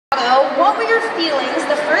feelings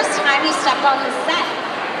the first time you stepped on the set?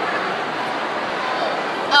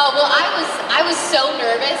 Oh, well, I was so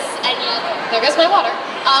nervous, and yet, there goes my water.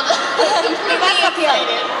 Completely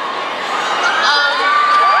excited.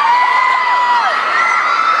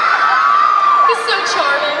 He's so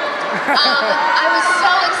charming. I was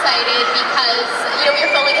so excited because, you know, we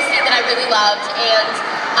were filming a scene that I really loved, and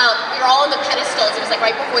we were all on the pedestals. It was like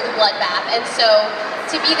right before the bloodbath, and so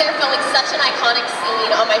to be there filming such an iconic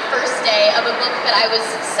scene on my first day of a book that I was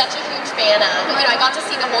such a huge fan of, you know, I got to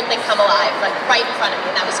see the whole thing come alive, like right in front of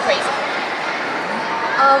me, and that was crazy.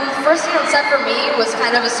 First day on set for me was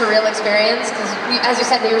kind of a surreal experience because, as you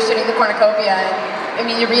said, we were shooting the Cornucopia, and I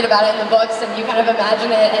mean, you read about it in the books and you kind of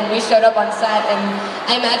imagine it, and we showed up on set and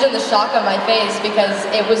I imagined the shock on my face because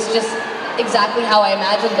it was just exactly how I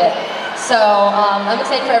imagined it. So I'm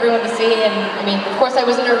excited for everyone to see, and I mean, of course I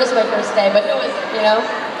was nervous my first day, but who isn't, you know?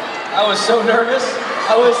 I was so nervous.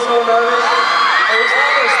 It was one of those things.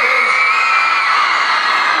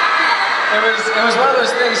 It was one of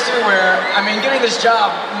those things too where, I mean, getting this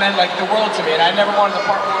job meant like the world to me, and I never wanted to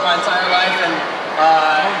part more my entire life, and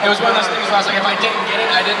it was one of those things where I was like, if I didn't get it,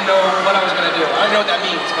 I didn't know what I was going to do. I don't know what that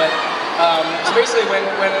means, but so basically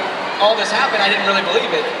when all this happened, I didn't really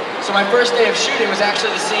believe it. So my first day of shooting was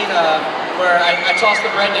actually the scene where I tossed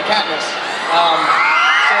the bread to Katniss.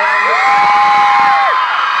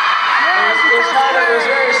 It was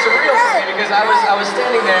very surreal for me because I was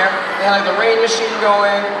standing there, and I had like the rain machine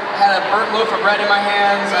going, I had a burnt loaf of bread in my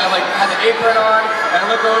hands, I had the apron on, and I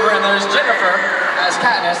look over and there's Jennifer as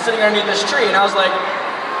Katniss sitting underneath this tree, and I was like,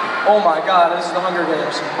 oh my god, this is the Hunger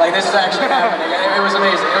Games. Like, this is actually happening. It was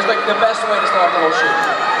amazing. It was like the best way to start the whole shoot.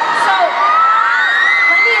 So,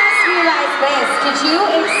 let me ask you guys this. Did you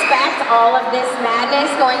expect all of this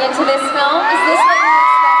madness going into this film? Is this what you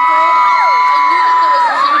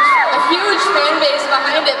Huge fan base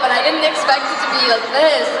behind it, but I didn't expect it to be like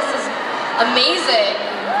this. This is amazing.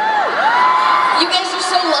 You guys are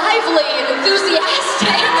so lively and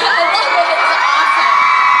enthusiastic. I love it. It's awesome.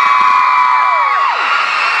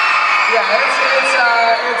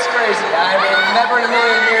 Yeah, it's crazy. I mean, never in a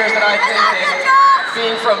million years that I think that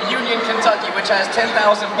being from Union, Kentucky, which has 10,000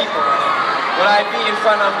 people in it, would I be in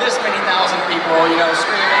front of this many thousand people, you know,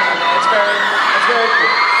 screaming. It's very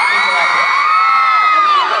cool.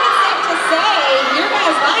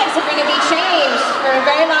 lives are going to be changed for a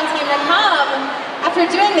very long time to come. After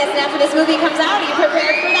doing this and after this movie comes out, are you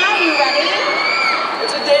prepared for that? Are you ready?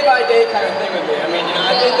 It's a day-by-day kind of thing with me. I mean, you know,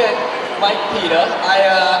 I think that, like Peeta,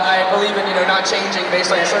 I believe in, you know, not changing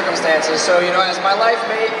based on your circumstances. So, you know, as my life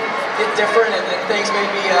may get different and things may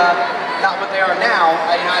be not what they are now,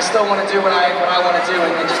 you know, I still want to do what I want to do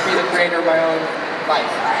and just be the creator of my own life.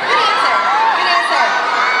 Good answer. Good answer.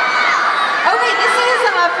 Okay, this is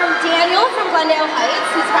from Daniel from Glendale Heights,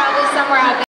 who's probably somewhere out there.